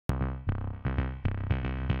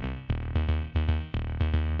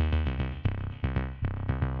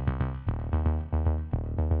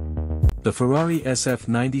The Ferrari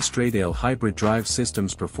SF90 Stradale hybrid drive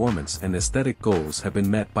system's performance and aesthetic goals have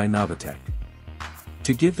been met by Novitec.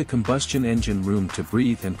 To give the combustion engine room to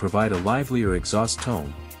breathe and provide a livelier exhaust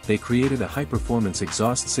tone, they created a high-performance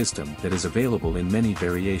exhaust system that is available in many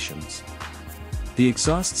variations. The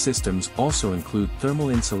exhaust systems also include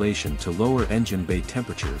thermal insulation to lower engine bay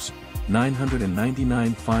temperatures.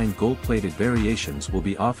 999 fine gold-plated variations will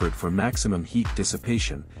be offered for maximum heat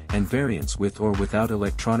dissipation, and variants with or without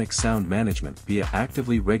electronic sound management via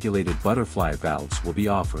actively regulated butterfly valves will be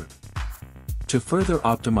offered. To further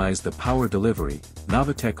optimize the power delivery,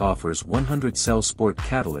 Novitec offers 100-cell sport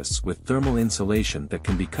catalysts with thermal insulation that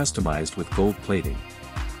can be customized with gold plating.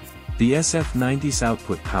 The SF90's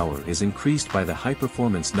output power is increased by the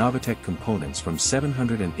high-performance Novitec components from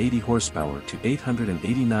 780 horsepower to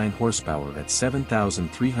 889 horsepower at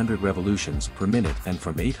 7,300 revolutions per minute and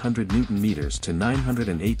from 800 Newton-meters to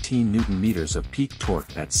 918 Newton-meters of peak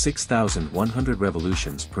torque at 6,100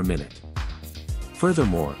 revolutions per minute.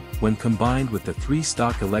 Furthermore, when combined with the 3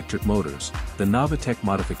 stock electric motors, the Novitec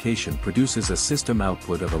modification produces a system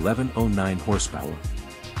output of 1109 horsepower.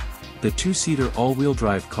 The 2-seater all-wheel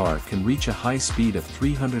drive car can reach a high speed of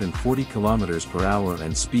 340 km per hour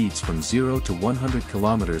and speeds from 0 to 100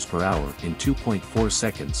 km per hour in 2.4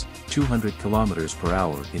 seconds, 200 km per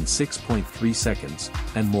hour in 6.3 seconds,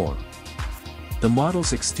 and more. The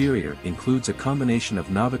model's exterior includes a combination of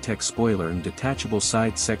Novitec spoiler and detachable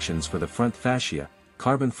side sections for the front fascia,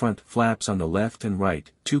 carbon front flaps on the left and right,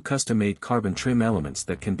 2 custom-made carbon trim elements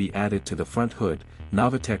that can be added to the front hood,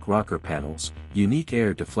 Novitec rocker panels, unique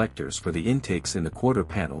air deflectors for the intakes in the quarter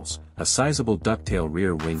panels, a sizable ducktail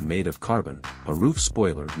rear wing made of carbon, a roof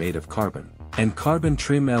spoiler made of carbon, and carbon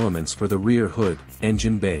trim elements for the rear hood,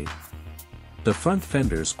 engine bay. The front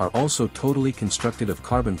fenders are also totally constructed of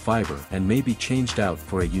carbon fiber and may be changed out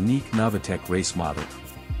for a unique Novitec race model.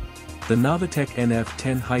 The Novitec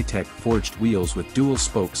NF10 high-tech forged wheels with dual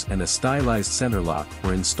spokes and a stylized center lock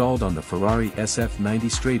were installed on the Ferrari SF90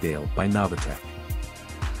 Stradale by Novitec.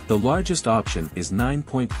 The largest option is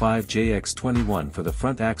 9.5JX21 for the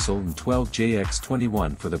front axle and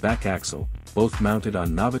 12JX21 for the back axle, both mounted on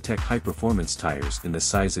Novitec high-performance tires in the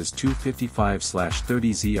sizes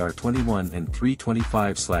 255/30ZR21 and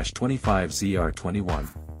 325/25ZR21.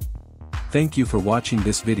 Thank you for watching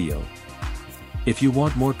this video. If you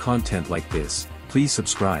want more content like this, please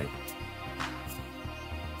subscribe.